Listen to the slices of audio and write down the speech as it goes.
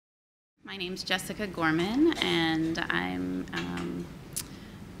My name's Jessica Gorman, and I'm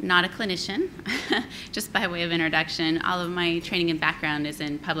not a clinician. Just by way of introduction, all of my training and background is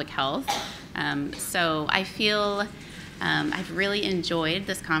in public health. So I feel I've really enjoyed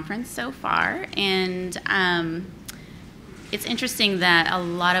this conference so far, and it's interesting that a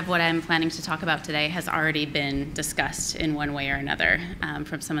lot of what I'm planning to talk about today has already been discussed in one way or another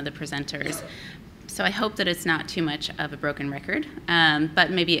from some of the presenters. So I hope that it's not too much of a broken record,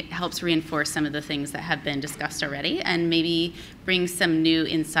 but maybe it helps reinforce some of the things that have been discussed already and maybe bring some new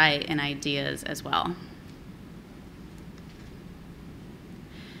insight and ideas as well.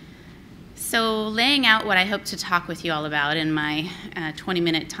 So laying out what I hope to talk with you all about in my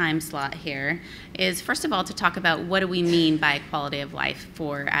 20-minute time slot here is, first of all, to talk about what do we mean by quality of life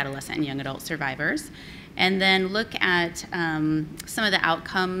for adolescent and young adult survivors, and then look at some of the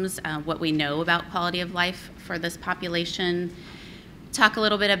outcomes, what we know about quality of life for this population, talk a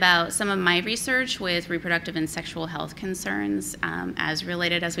little bit about some of my research with reproductive and sexual health concerns as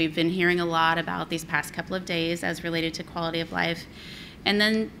we've been hearing a lot about these past couple of days as related to quality of life, and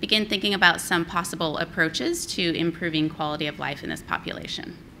then begin thinking about some possible approaches to improving quality of life in this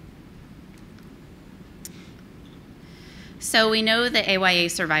population. So we know that AYA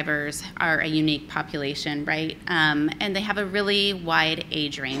survivors are a unique population, right? And they have a really wide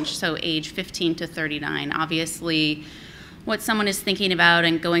age range, so age 15 to 39. Obviously, what someone is thinking about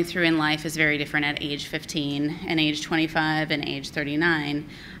and going through in life is very different at age 15 and age 25 and age 39.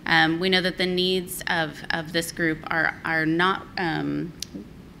 We know that the needs of this group are not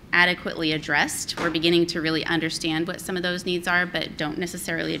adequately addressed. We're beginning to really understand what some of those needs are, but don't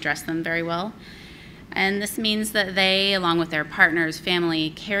necessarily address them very well. And this means that they, along with their partners,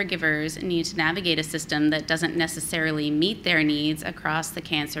 family, caregivers, need to navigate a system that doesn't necessarily meet their needs across the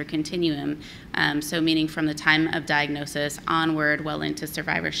cancer continuum, so meaning from the time of diagnosis onward well into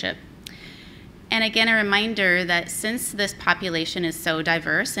survivorship. And again, a reminder that since this population is so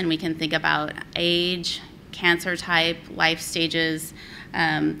diverse and we can think about age, cancer type, life stages,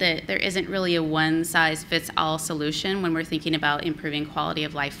 that there isn't really a one-size-fits-all solution when we're thinking about improving quality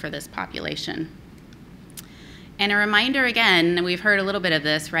of life for this population. And a reminder again, we've heard a little bit of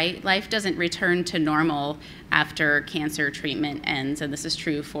this, right? Life doesn't return to normal after cancer treatment ends, and this is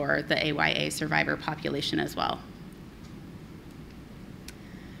true for the AYA survivor population as well.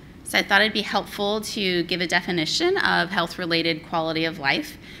 So I thought it'd be helpful to give a definition of health-related quality of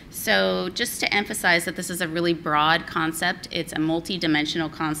life. So just to emphasize that this is a really broad concept, it's a multi-dimensional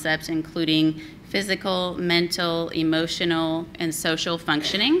concept including physical, mental, emotional, and social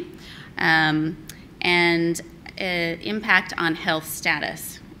functioning, and impact on health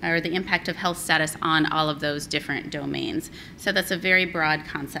status, or the impact of health status on all of those different domains. So that's a very broad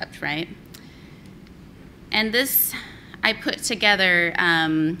concept, right? And this I put together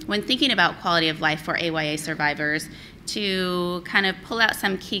when thinking about quality of life for AYA survivors to kind of pull out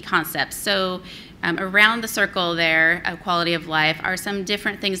some key concepts. So around the circle there of quality of life are some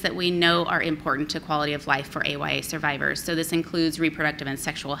different things that we know are important to quality of life for AYA survivors. So this includes reproductive and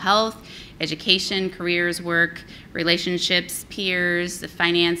sexual health, education, careers, work, relationships, peers, the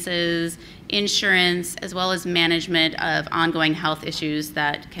finances, insurance, as well as management of ongoing health issues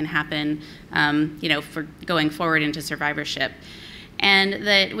that can happen for going forward into survivorship. And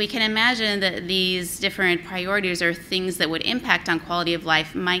that we can imagine that these different priorities or things that would impact on quality of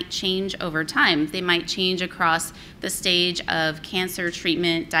life might change over time. They might change across the stage of cancer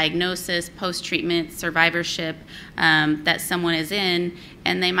treatment, diagnosis, post-treatment, survivorship that someone is in,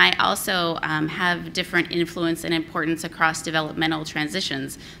 and they might also have different influence and importance across developmental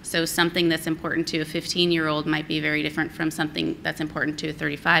transitions. So something that's important to a 15-year-old might be very different from something that's important to a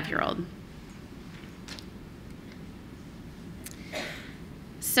 35-year-old.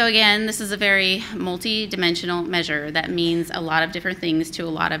 So again, this is a very multi-dimensional measure that means a lot of different things to a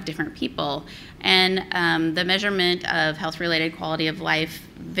lot of different people. And the measurement of health-related quality of life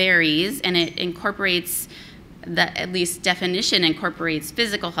varies, and it incorporates, at least definition incorporates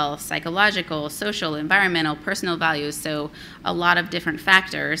physical health, psychological, social, environmental, personal values, so a lot of different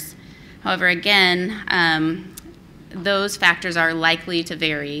factors. However, again, those factors are likely to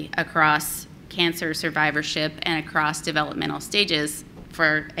vary across cancer survivorship and across developmental stages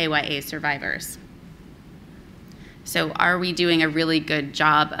for AYA survivors. So are we doing a really good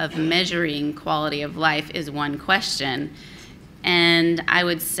job of measuring quality of life is one question. And I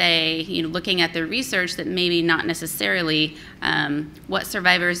would say, looking at the research, that maybe not necessarily what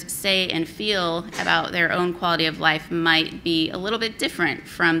survivors say and feel about their own quality of life might be a little bit different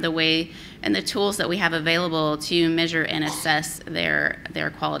from the way and the tools that we have available to measure and assess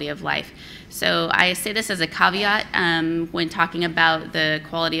their quality of life. So I say this as a caveat when talking about the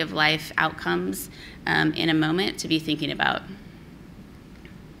quality of life outcomes in a moment to be thinking about.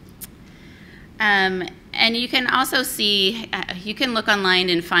 And you can also see, you can look online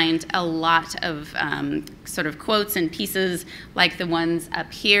and find a lot of sort of quotes and pieces like the ones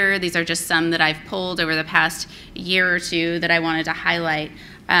up here. These are just some that I've pulled over the past year or two that I wanted to highlight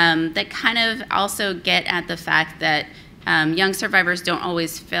that kind of also get at the fact that young survivors don't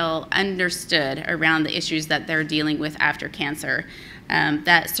always feel understood around the issues that they're dealing with after cancer.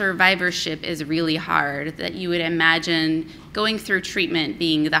 That survivorship is really hard, that you would imagine going through treatment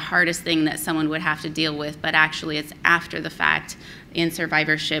being the hardest thing that someone would have to deal with, but actually it's after the fact in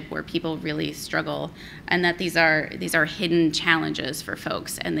survivorship where people really struggle, and that these are hidden challenges for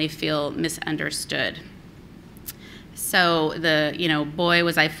folks and they feel misunderstood. So boy,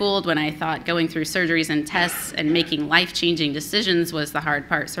 was I fooled when I thought going through surgeries and tests and making life-changing decisions was the hard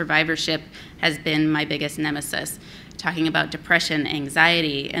part. Survivorship has been my biggest nemesis. Talking about depression,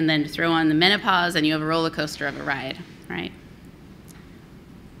 anxiety, and then throw on the menopause and you have a roller coaster of a ride, right?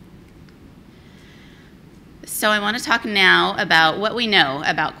 So I want to talk now about what we know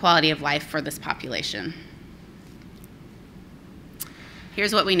about quality of life for this population.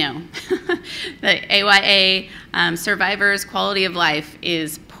 Here's what we know. The AYA survivors' quality of life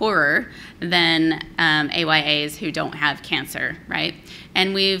is poorer than AYAs who don't have cancer, right?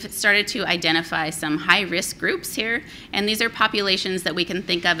 And we've started to identify some high-risk groups here, and these are populations that we can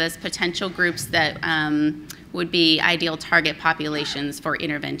think of as potential groups that would be ideal target populations for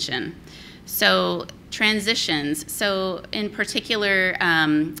intervention. So transitions, so in particular,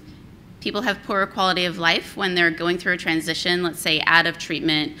 people have poorer quality of life when they're going through a transition, let's say out of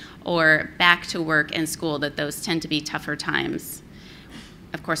treatment or back to work and school, that those tend to be tougher times.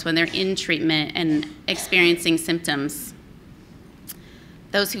 Of course, when they're in treatment and experiencing symptoms.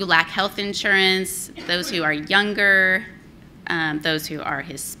 Those who lack health insurance, those who are younger, those who are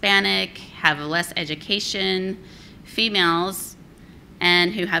Hispanic, have less education, females,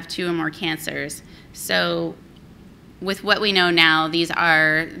 and who have 2 or more cancers. So with what we know now, these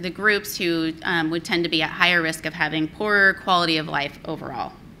are the groups who would tend to be at higher risk of having poorer quality of life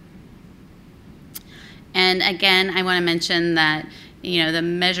overall. And again, I want to mention that the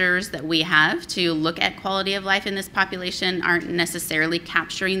measures that we have to look at quality of life in this population aren't necessarily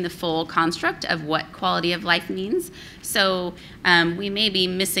capturing the full construct of what quality of life means. So we may be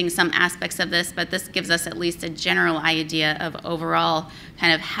missing some aspects of this, but this gives us at least a general idea of overall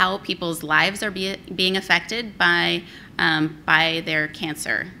kind of how people's lives are being affected by their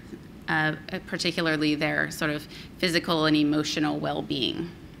cancer, particularly their sort of physical and emotional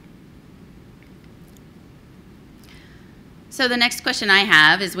well-being. So the next question I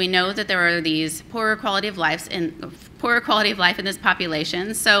have is, we know that there are these poorer quality of life in this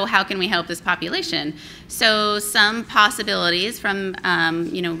population. So how can we help this population? So some possibilities from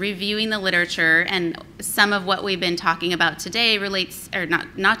reviewing the literature, and some of what we've been talking about today relates, or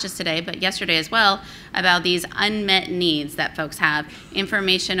not just today, but yesterday as well, about these unmet needs that folks have,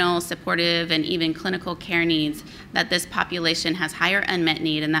 informational, supportive, and even clinical care needs, that this population has higher unmet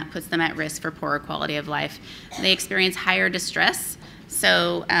need, and that puts them at risk for poorer quality of life. They experience higher distress,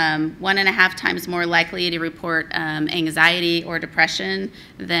 so 1.5 times more likely to report anxiety or depression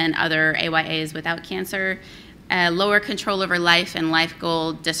than other AYAs without cancer. Lower control over life and life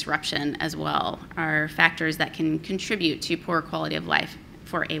goal disruption as well are factors that can contribute to poor quality of life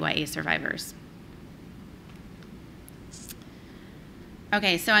for AYA survivors.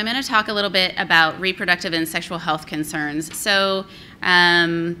 Okay, so I'm going to talk a little bit about reproductive and sexual health concerns. So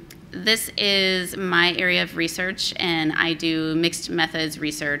this is my area of research, and I do mixed methods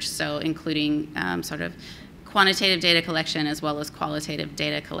research, so including sort of quantitative data collection as well as qualitative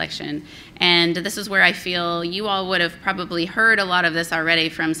data collection. And this is where I feel you all would have probably heard a lot of this already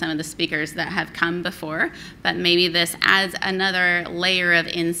from some of the speakers that have come before, but maybe this adds another layer of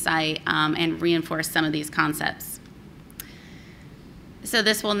insight and reinforce some of these concepts. So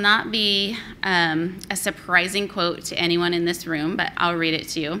this will not be a surprising quote to anyone in this room, but I'll read it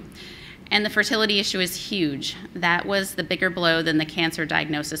to you. And the fertility issue is huge. That was the bigger blow than the cancer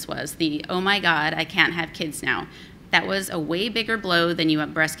diagnosis was. The, oh my God, I can't have kids now. That was a way bigger blow than you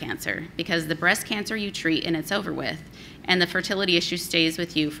have breast cancer, because the breast cancer you treat and it's over with, and the fertility issue stays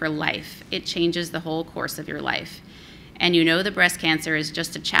with you for life. It changes the whole course of your life. And you know the breast cancer is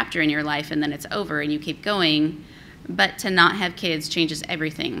just a chapter in your life and then it's over and you keep going, but to not have kids changes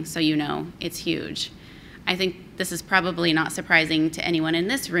everything, so you know it's huge. I think this is probably not surprising to anyone in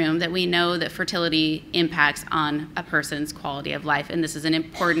this room that we know that fertility impacts on a person's quality of life, and this is an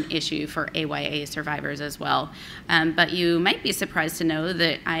important issue for AYA survivors as well. But you might be surprised to know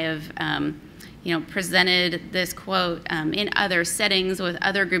that I have presented this quote in other settings with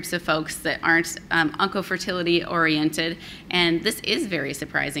other groups of folks that aren't oncofertility oriented, and this is very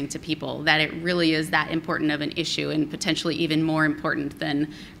surprising to people that it really is that important of an issue, and potentially even more important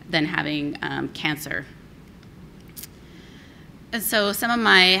than having cancer. And so some of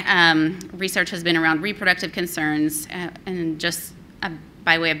my research has been around reproductive concerns, and just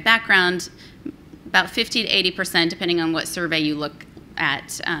by way of background, about 50 to 80%, depending on what survey you look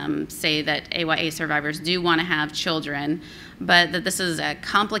at, say that AYA survivors do want to have children, but that this is a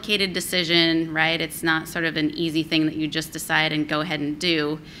complicated decision, right? It's not sort of an easy thing that you just decide and go ahead and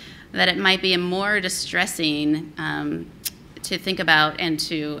do, that it might be a more distressing to think about and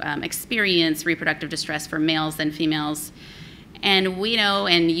to experience reproductive distress for males than females. And we know,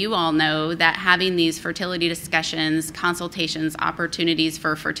 and you all know, that having these fertility discussions, consultations, opportunities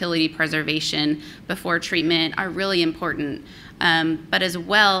for fertility preservation before treatment are really important. But as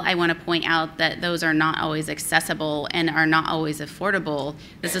well, I want to point out that those are not always accessible and are not always affordable.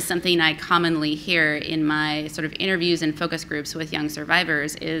 This is something I commonly hear in my sort of interviews and focus groups with young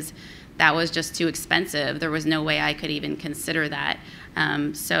survivors, is that was just too expensive. There was no way I could even consider that.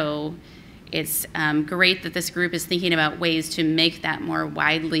 So it's great that this group is thinking about ways to make that more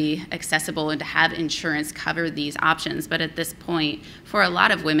widely accessible and to have insurance cover these options. But at this point, for a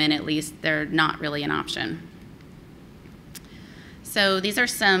lot of women at least, they're not really an option. So these are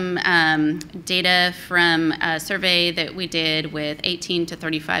some data from a survey that we did with 18 to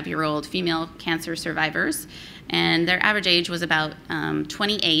 35-year-old female cancer survivors. And their average age was about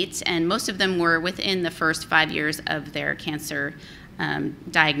 28, and most of them were within the first 5 years of their cancer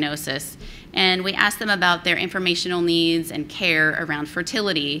diagnosis. And we asked them about their informational needs and care around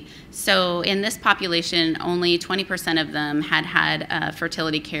fertility. So in this population, only 20% of them had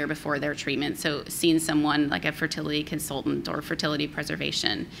fertility care before their treatment, so seen someone like a fertility consultant or fertility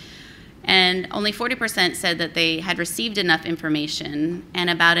preservation. And only 40% said that they had received enough information, and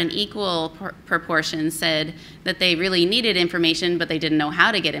about an equal proportion said that they really needed information, but they didn't know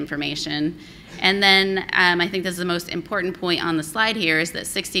how to get information. And then I think this is the most important point on the slide here, is that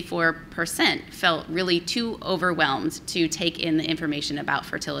 64% felt really too overwhelmed to take in the information about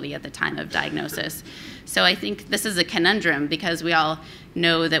fertility at the time of diagnosis. So I think this is a conundrum, because we all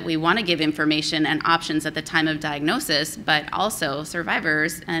know that we want to give information and options at the time of diagnosis, but also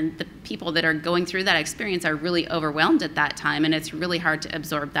survivors and the people that are going through that experience are really overwhelmed at that time, and it's really hard to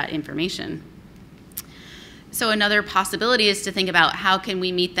absorb that information. So another possibility is to think about how can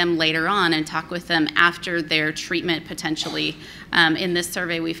we meet them later on and talk with them after their treatment potentially. In this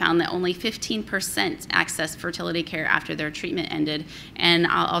survey, we found that only 15% accessed fertility care after their treatment ended. And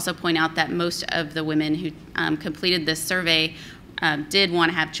I'll also point out that most of the women who completed this survey did want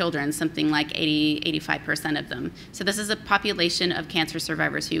to have children, something like 85% of them. So this is a population of cancer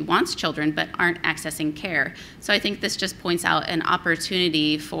survivors who wants children but aren't accessing care. So I think this just points out an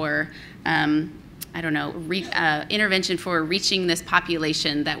opportunity for intervention for reaching this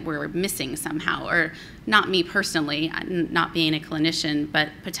population that we're missing somehow, or not me personally, not being a clinician, but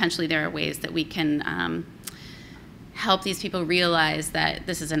potentially there are ways that we can help these people realize that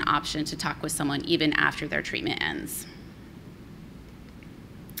this is an option to talk with someone even after their treatment ends.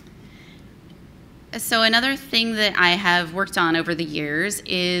 So another thing that I have worked on over the years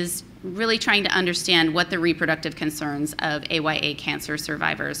is really trying to understand what the reproductive concerns of AYA cancer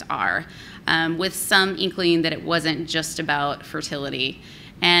survivors are, with some inkling that it wasn't just about fertility.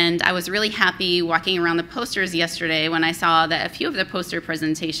 And I was really happy walking around the posters yesterday when I saw that a few of the poster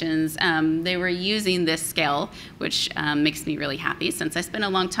presentations, they were using this scale, which makes me really happy since I spent a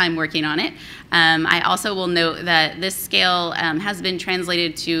long time working on it. I also will note that this scale has been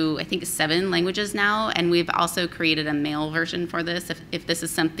translated to, I think, 7 languages now, and we've also created a male version for this if this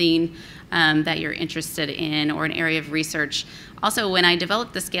is something that you're interested in or an area of research. Also, when I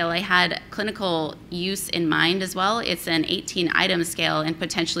developed the scale, I had clinical use in mind as well. It's an 18-item scale and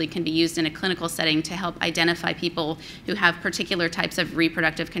potentially can be used in a clinical setting to help identify people who have particular types of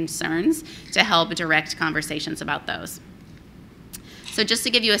reproductive concerns to help direct conversations about those. So just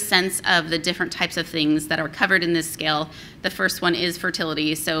to give you a sense of the different types of things that are covered in this scale, the first one is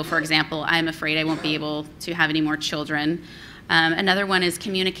fertility. So for example, I'm afraid I won't be able to have any more children. Another one is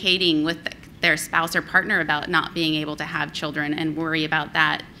communicating with their spouse or partner about not being able to have children and worry about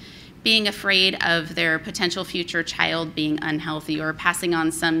that. being afraid of their potential future child being unhealthy or passing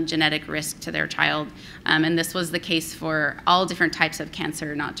on some genetic risk to their child. And this was the case for all different types of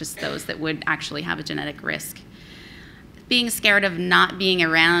cancer, not just those that would actually have a genetic risk. Being scared of not being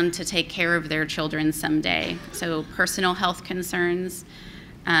around to take care of their children someday. So personal health concerns,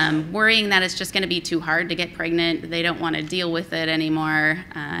 worrying that it's just going to be too hard to get pregnant, they don't want to deal with it anymore.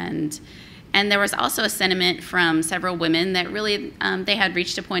 And there was also a sentiment from several women that really they had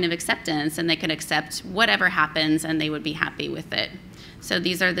reached a point of acceptance and they could accept whatever happens and they would be happy with it. So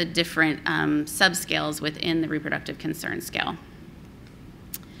these are the different subscales within the reproductive concern scale.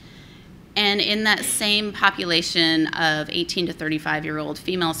 And in that same population of 18 to 35-year-old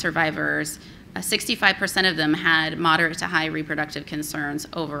female survivors, 65% of them had moderate to high reproductive concerns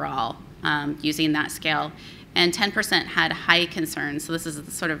overall using that scale. And 10% had high concerns. So this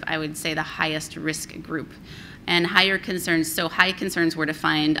is sort of, I would say, the highest risk group. And higher concerns, so high concerns were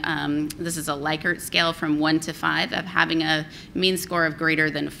defined, this is a Likert scale from 1 to 5 of having a mean score of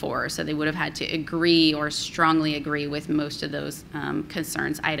greater than 4. So they would have had to agree or strongly agree with most of those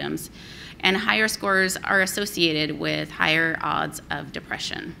concerns items. And higher scores are associated with higher odds of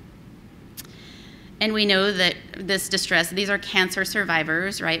depression. And we know that this distress, these are cancer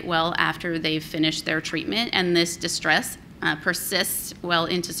survivors, right, well after they've finished their treatment, and this distress persists well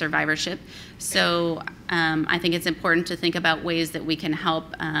into survivorship. So I think it's important to think about ways that we can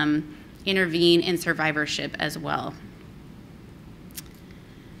help intervene in survivorship as well.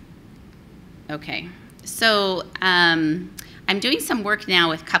 Okay, so I'm doing some work now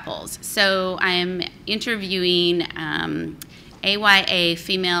with couples. So I'm interviewing AYA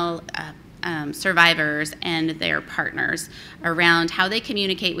female survivors and their partners around how they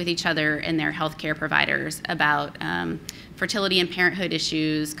communicate with each other and their healthcare providers about fertility and parenthood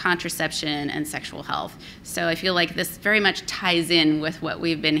issues, contraception, and sexual health. So I feel like this very much ties in with what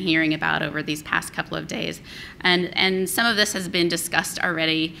we've been hearing about over these past couple of days. And some of this has been discussed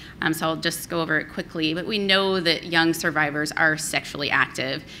already, so I'll just go over it quickly. But we know that young survivors are sexually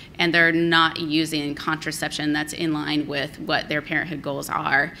active, and they're not using contraception that's in line with what their parenthood goals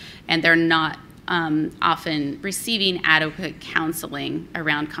are, and they're not often receiving adequate counseling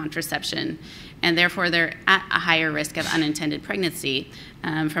around contraception, and therefore they're at a higher risk of unintended pregnancy.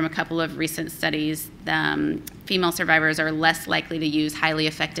 From a couple of recent studies, female survivors are less likely to use highly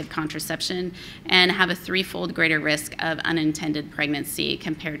effective contraception and have a 3-fold greater risk of unintended pregnancy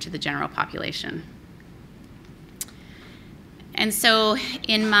compared to the general population. And so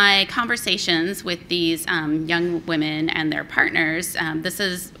in my conversations with these young women and their partners, this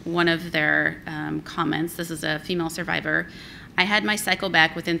is one of their comments. This is a female survivor. I had my cycle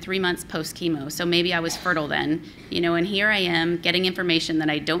back within 3 months post-chemo, so maybe I was fertile then, and here I am getting information that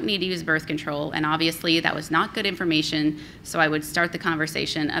I don't need to use birth control, and obviously that was not good information, so I would start the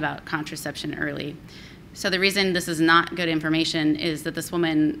conversation about contraception early. So the reason this is not good information is that this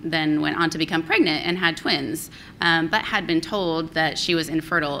woman then went on to become pregnant and had twins, but had been told that she was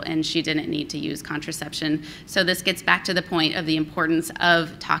infertile and she didn't need to use contraception. So this gets back to the point of the importance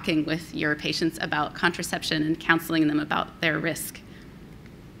of talking with your patients about contraception and counseling them about their risk.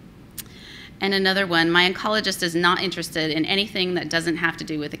 And another one, my oncologist is not interested in anything that doesn't have to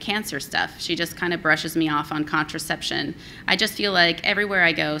do with the cancer stuff. She just kind of brushes me off on contraception. I just feel like everywhere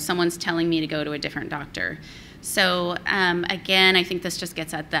I go, someone's telling me to go to a different doctor. So again, I think this just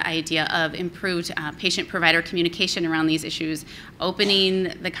gets at the idea of improved patient-provider communication around these issues,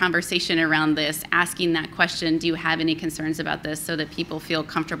 opening the conversation around this, asking that question, do you have any concerns about this, so that people feel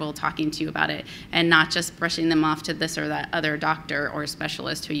comfortable talking to you about it, and not just brushing them off to this or that other doctor or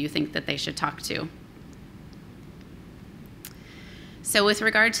specialist who you think that they should talk to. So with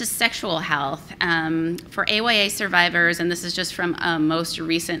regard to sexual health, for AYA survivors, and this is just from a most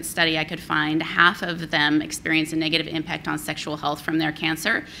recent study I could find, half of them experience a negative impact on sexual health from their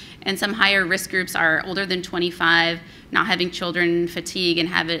cancer. And some higher risk groups are older than 25, not having children, fatigue, and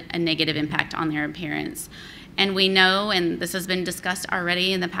have a negative impact on their appearance. And we know, and this has been discussed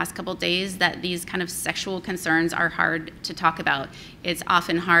already in the past couple days, that these kind of sexual concerns are hard to talk about. It's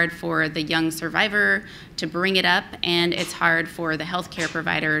often hard for the young survivor to bring it up, and it's hard for the healthcare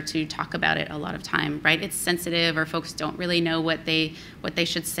provider to talk about it a lot of time, right? It's sensitive, or folks don't really know what they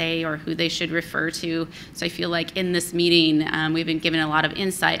should say or who they should refer to. So I feel like in this meeting, we've been given a lot of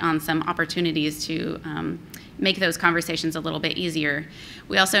insight on some opportunities to make those conversations a little bit easier.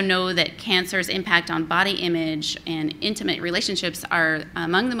 We also know that cancer's impact on body image and intimate relationships are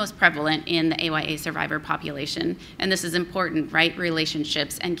among the most prevalent in the AYA survivor population. And this is important, right?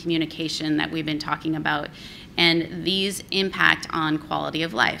 Relationships and communication that we've been talking about. And these impact on quality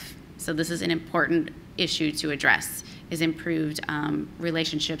of life. So this is an important issue to address. is improved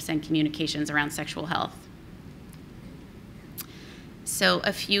relationships and communications around sexual health. So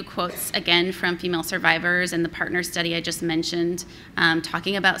a few quotes again from female survivors in the partner study I just mentioned,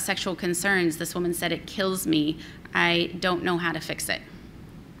 talking about sexual concerns. This woman said, "It kills me. I don't know how to fix it."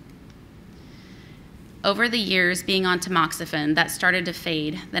 Over the years being on tamoxifen, that started to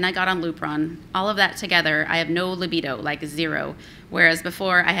fade. Then I got on Lupron. All of that together, I have no libido, like 0, whereas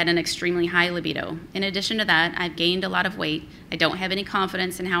before I had an extremely high libido. In addition to that, I've gained a lot of weight. I don't have any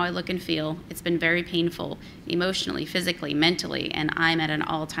confidence in how I look and feel. It's been very painful, emotionally, physically, mentally, and I'm at an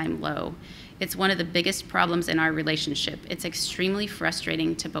all-time low. It's one of the biggest problems in our relationship. It's extremely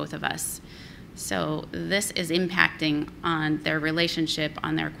frustrating to both of us. So this is impacting on their relationship,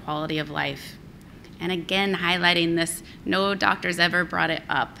 on their quality of life. And again, highlighting this, no doctors ever brought it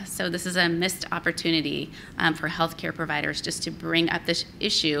up. So this is a missed opportunity for healthcare providers just to bring up this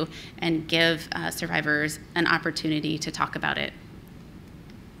issue and give survivors an opportunity to talk about it.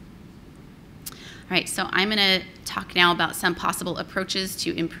 All right, so I'm gonna talk now about some possible approaches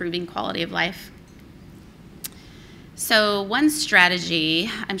to improving quality of life. So one strategy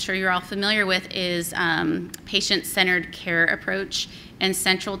I'm sure you're all familiar with is patient-centered care approach, and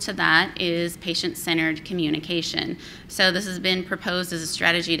central to that is patient-centered communication. So this has been proposed as a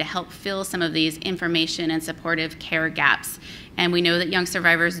strategy to help fill some of these information and supportive care gaps. And we know that young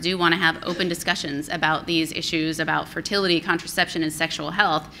survivors do want to have open discussions about these issues, about fertility, contraception, and sexual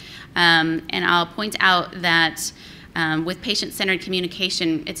health. And I'll point out that with patient-centered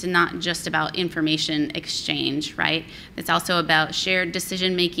communication, it's not just about information exchange, right? It's also about shared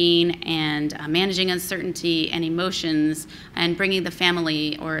decision-making and managing uncertainty and emotions and bringing the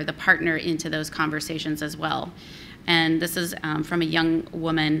family or the partner into those conversations as well. And this is from a young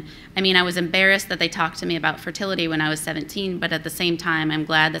woman. I mean, I was embarrassed that they talked to me about fertility when I was 17, but at the same time, I'm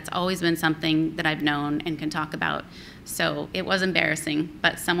glad that's always been something that I've known and can talk about. So it was embarrassing,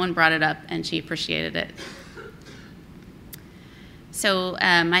 but someone brought it up and she appreciated it. So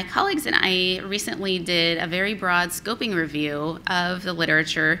my colleagues and I recently did a very broad scoping review of the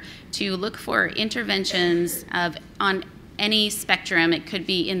literature to look for interventions on any spectrum. It could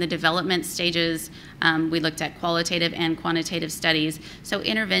be in the development stages. We looked at qualitative and quantitative studies. So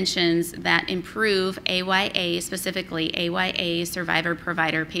interventions that improve AYA, specifically AYA,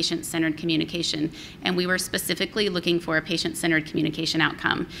 survivor-provider patient-centered communication. And we were specifically looking for a patient-centered communication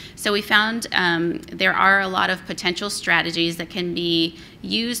outcome. So we found there are a lot of potential strategies that can be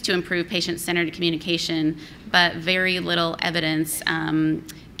used to improve patient-centered communication, but very little evidence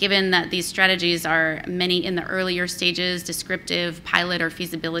given that these strategies are many in the earlier stages, descriptive, pilot, or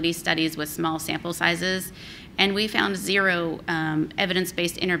feasibility studies with small sample sizes. And we found 0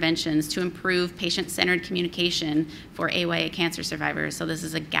 evidence-based interventions to improve patient-centered communication for AYA cancer survivors. So this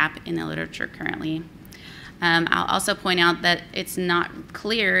is a gap in the literature currently. I'll also point out that it's not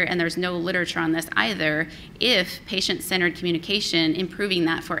clear, and there's no literature on this either, if patient-centered communication, improving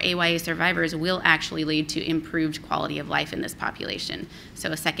that for AYA survivors, will actually lead to improved quality of life in this population. So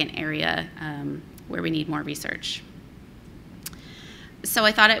a second area where we need more research. So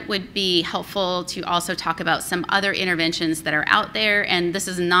I thought it would be helpful to also talk about some other interventions that are out there, and this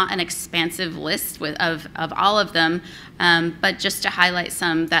is not an expansive list of all of them, but just to highlight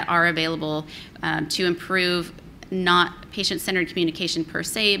some that are available to improve not patient-centered communication per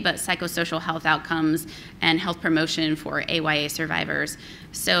se, but psychosocial health outcomes and health promotion for AYA survivors.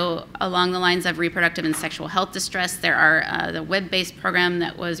 So along the lines of reproductive and sexual health distress, there are the web-based program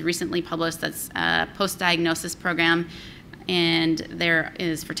that was recently published that's a post-diagnosis program. And there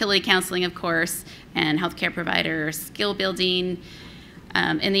is fertility counseling, of course, and healthcare provider skill building.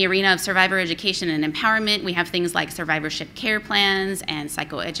 In the arena of survivor education and empowerment, we have things like survivorship care plans and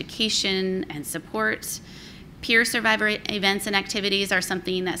psychoeducation and support. Peer survivor events and activities are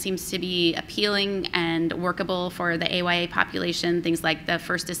something that seems to be appealing and workable for the AYA population, things like the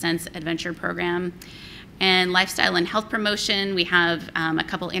First Descents Adventure Program. And lifestyle and health promotion, we have a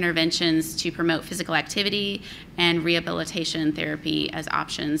couple interventions to promote physical activity and rehabilitation therapy as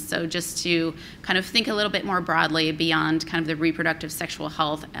options. So just to kind of think a little bit more broadly beyond kind of the reproductive sexual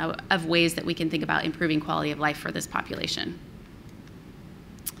health of ways that we can think about improving quality of life for this population.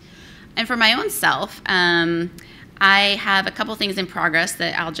 And for my own self, I have a couple things in progress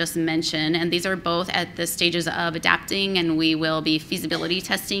that I'll just mention, and these are both at the stages of adapting, and we will be feasibility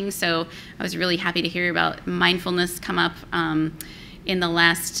testing. So I was really happy to hear about mindfulness come up in the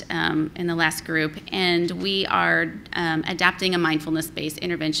last group, and we are adapting a mindfulness-based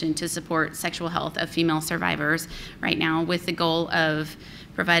intervention to support sexual health of female survivors right now, with the goal of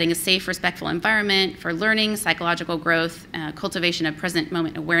providing a safe, respectful environment for learning, psychological growth, cultivation of present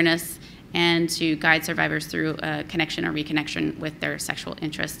moment awareness, and to guide survivors through a connection or reconnection with their sexual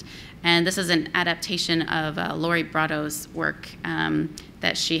interest. And this is an adaptation of Lori Brado's work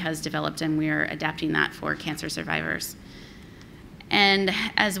that she has developed, and we're adapting that for cancer survivors. And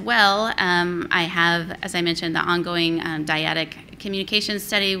as well, I have, as I mentioned, the ongoing dyadic communication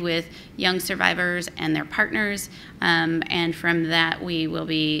study with young survivors and their partners. And from that, we will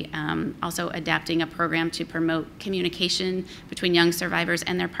be also adapting a program to promote communication between young survivors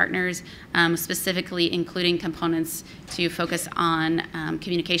and their partners, specifically including components to focus on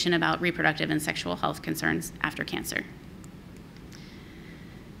communication about reproductive and sexual health concerns after cancer.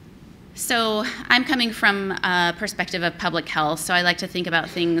 So I'm coming from a perspective of public health, so I like to think about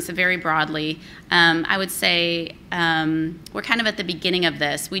things very broadly. I would say we're kind of at the beginning of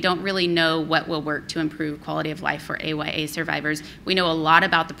this. We don't really know what will work to improve quality of life for AYA survivors. We know a lot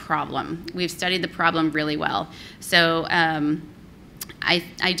about the problem. We've studied the problem really well. So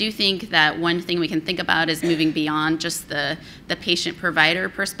I do think that one thing we can think about is moving beyond just the patient-provider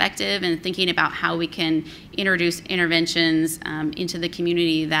perspective and thinking about how we can introduce interventions into the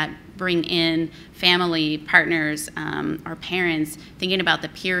community that bring in family, partners, or parents, thinking about the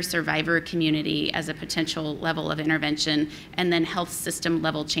peer survivor community as a potential level of intervention, and then health system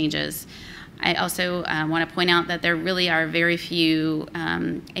level changes. I also want to point out that there really are very few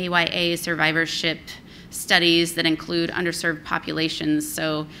AYA survivorship studies that include underserved populations,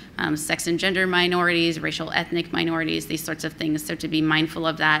 so sex and gender minorities, racial ethnic minorities, these sorts of things, so to be mindful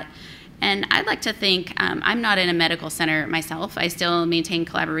of that. And I'd like to think, I'm not in a medical center myself. I still maintain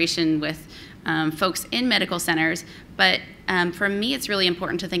collaboration with folks in medical centers, but for me it's really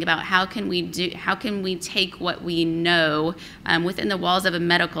important to think about how can we take what we know within the walls of a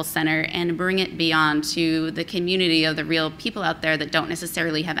medical center and bring it beyond to the community of the real people out there that don't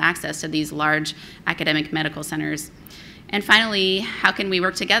necessarily have access to these large academic medical centers. And finally, how can we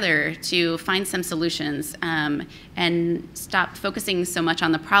work together to find some solutions and stop focusing so much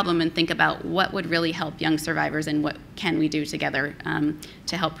on the problem and think about what would really help young survivors and what can we do together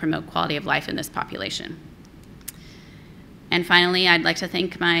to help promote quality of life in this population. And finally, I'd like to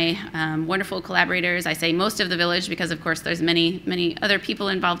thank my wonderful collaborators. I say most of the village because, of course, there's many other people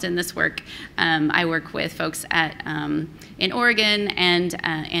involved in this work. I work with folks in Oregon and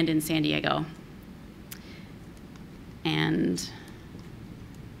in San Diego. And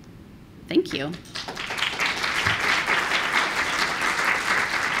thank you.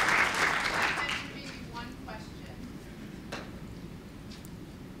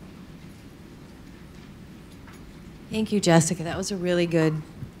 Thank you, Jessica. That was a really good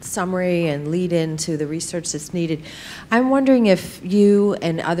summary and lead into the research that's needed. I'm wondering if you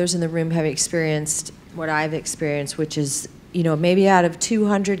and others in the room have experienced what I've experienced, which is, you know, maybe out of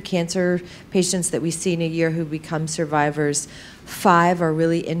 200 cancer patients that we see in a year who become survivors, 5 are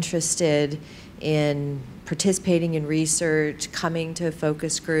really interested in participating in research, coming to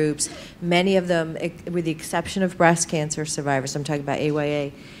focus groups. Many of them, with the exception of breast cancer survivors, I'm talking about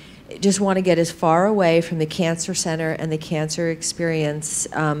AYA, just want to get as far away from the cancer center and the cancer experience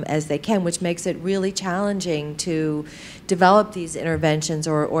as they can, which makes it really challenging to develop these interventions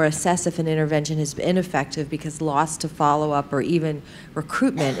or assess if an intervention has been effective because loss to follow-up or even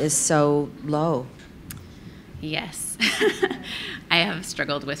recruitment is so low. Yes. I have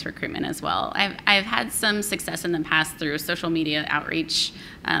struggled with recruitment as well. I've had some success in the past through social media outreach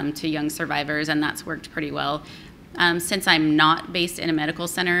to young survivors, and that's worked pretty well. Since I'm not based in a medical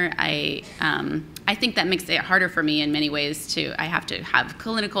center, I think that makes it harder for me in many ways too. I have to have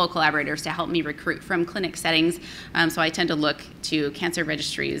clinical collaborators to help me recruit from clinic settings, so I tend to look to cancer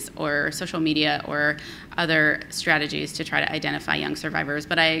registries or social media or other strategies to try to identify young survivors.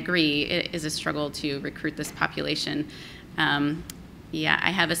 But I agree, it is a struggle to recruit this population. Yeah,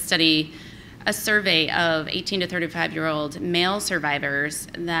 I have a survey of 18 to 35-year-old male survivors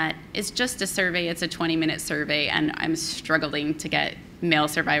that is just a survey. It's a 20-minute survey, and I'm struggling to get male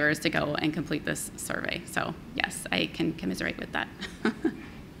survivors to go and complete this survey. So yes, I can commiserate with that.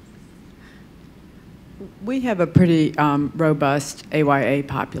 We have a pretty robust AYA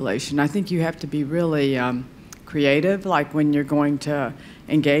population. I think you have to be really creative, like when you're going to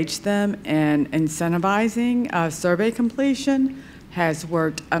engage them, and incentivizing survey completion has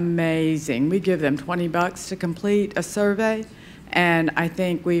worked amazing. We give them $20 to complete a survey, and I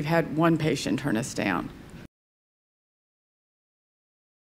think we've had one patient turn us down.